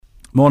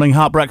Morning,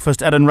 Heart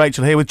Breakfast. Ed and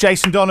Rachel here with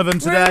Jason Donovan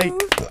today.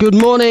 Good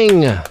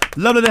morning.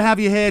 Lovely to have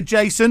you here,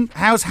 Jason.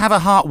 How's Have a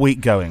Heart Week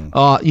going?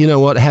 You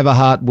know what? Have a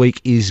Heart Week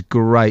is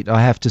great.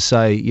 I have to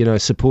say,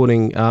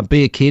 supporting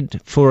Be a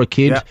Kid, For a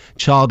Kid,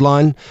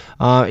 Childline.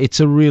 It's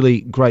a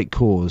really great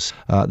cause.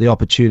 The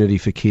opportunity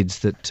for kids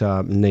that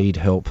need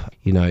help,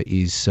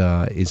 is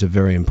a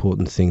very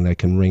important thing. They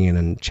can ring in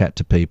and chat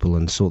to people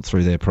and sort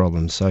through their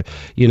problems. So,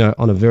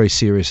 on a very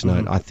serious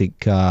note, I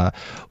think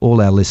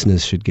all our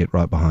listeners should get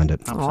right behind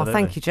it. Oh,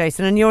 thank you,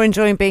 Jason. And you're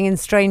enjoying being in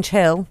Strange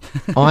Hill?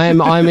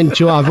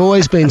 I've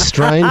always been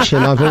strange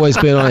and I've always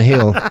been on a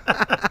hill.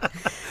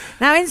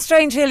 Now, in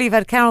Strange Hill, you've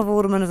had Carol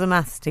Vorderman as a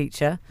maths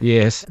teacher.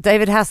 Yes.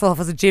 David Hasselhoff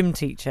as a gym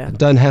teacher.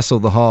 Don't hassle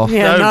the half.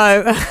 Yeah,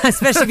 no.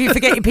 Especially if you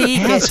forget your PE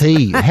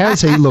kit.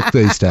 How's he look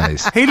these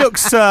days? He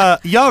looks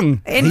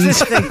young.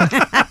 Interesting.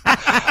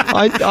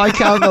 I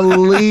can't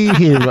believe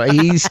him.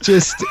 He is.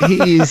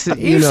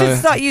 You should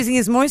start using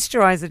his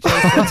moisturiser,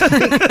 Jason.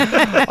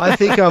 I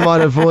think I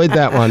might avoid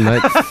that one,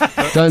 mate.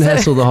 Don't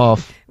hassle the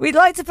half. We'd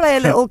like to play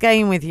a little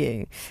game with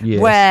you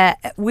where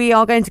we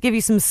are going to give you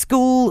some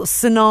school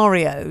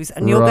scenarios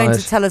and you're going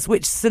to tell us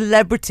which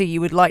celebrity you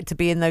would like to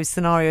be in those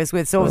scenarios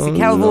with. So obviously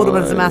Carol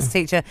Vorderman as a maths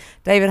teacher,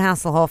 David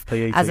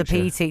Hasselhoff as a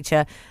PE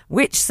teacher.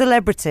 Which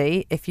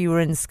celebrity, if you were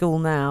in school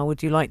now,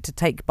 would you like to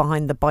take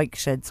behind the bike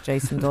sheds,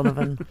 Jason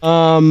Donovan?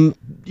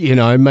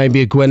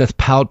 Maybe a Gwyneth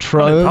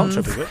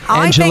Paltrow.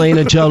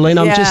 Angelina Jolie.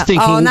 I'm just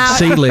thinking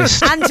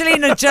C-list.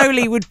 Angelina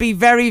Jolie would be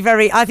very,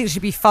 very, I think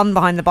she'd be fun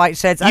behind the bike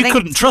sheds. You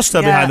couldn't trust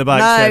her behind the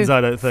bike sheds,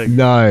 I don't think.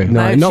 No,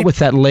 not with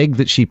that leg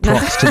that she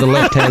props to the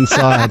left-hand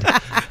side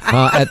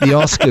at the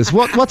Oscars.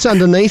 What's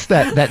underneath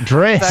that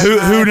dress?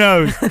 Who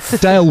knows?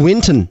 Dale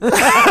Winton.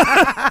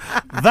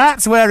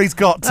 That's where he's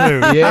got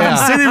to. Yeah. I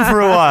haven't seen him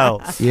for a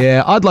while.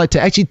 Yeah, I'd like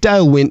to. Actually,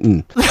 Dale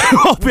Winton.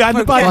 Behind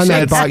the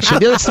bike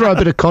shed. Yeah, let's throw a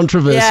bit of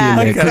controversy in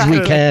there, because we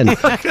can.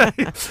 Okay.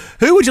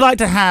 Who would you like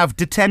to have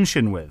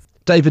detention with?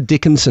 David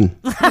Dickinson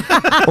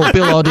or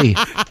Bill Oddie.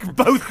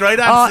 Both great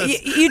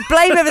answers. You'd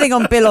blame everything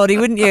on Bill Oddie,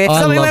 wouldn't you? If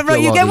something went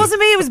wrong, you'd go, it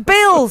wasn't me, it was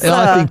Bill, sir.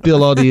 I think Bill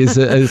Oddie is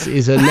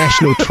a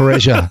national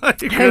treasure.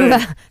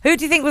 Who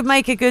do you think would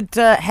make a good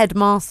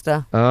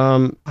headmaster?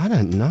 I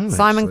don't know.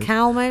 Simon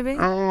Cowell, maybe?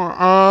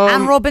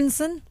 Anne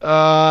Robinson?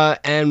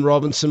 Anne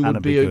Robinson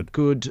would be a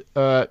good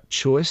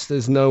choice.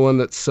 There's no one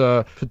that's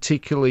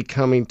particularly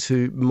coming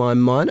to my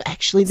mind.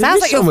 Actually, there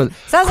is someone.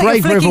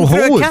 Craig Revel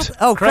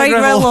Horwood. Craig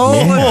Revel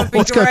Horwood.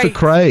 Let's go for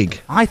Craig.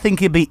 I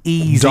think it'd be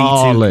easy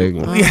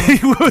Darling. Yeah,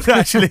 he would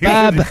actually.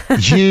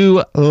 Fabulous.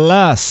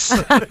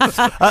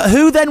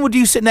 Who then would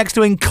you sit next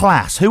to in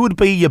class? Who would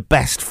be your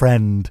best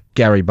friend?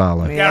 Gary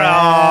Barlow.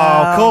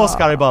 Of course,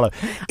 Gary Barlow.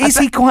 Is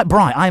he quite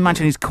bright? I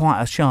imagine he's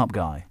quite a sharp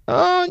guy.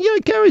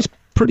 Gary's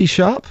pretty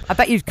sharp. I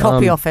bet you'd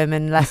copy off him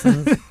in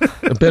lessons.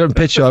 A better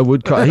picture I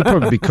would. He'd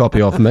probably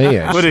copy off me,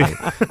 actually.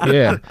 Would he?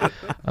 Yeah.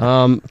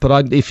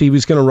 But if he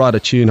was going to write a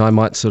tune, I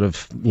might sort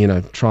of,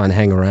 try and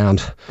hang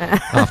around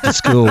after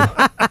school.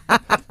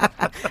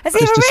 Has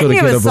he ever written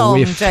you a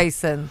song,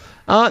 Jason?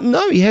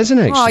 No, he hasn't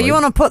actually. Oh, you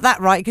want to put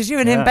that right, because you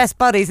and him best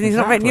buddies, and he's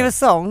not written you a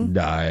song?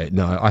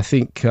 No. I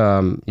think,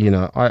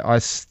 I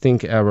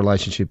think our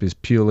relationship is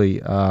purely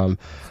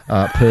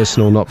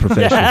personal, not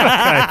professional.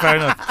 Okay, fair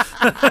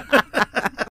enough.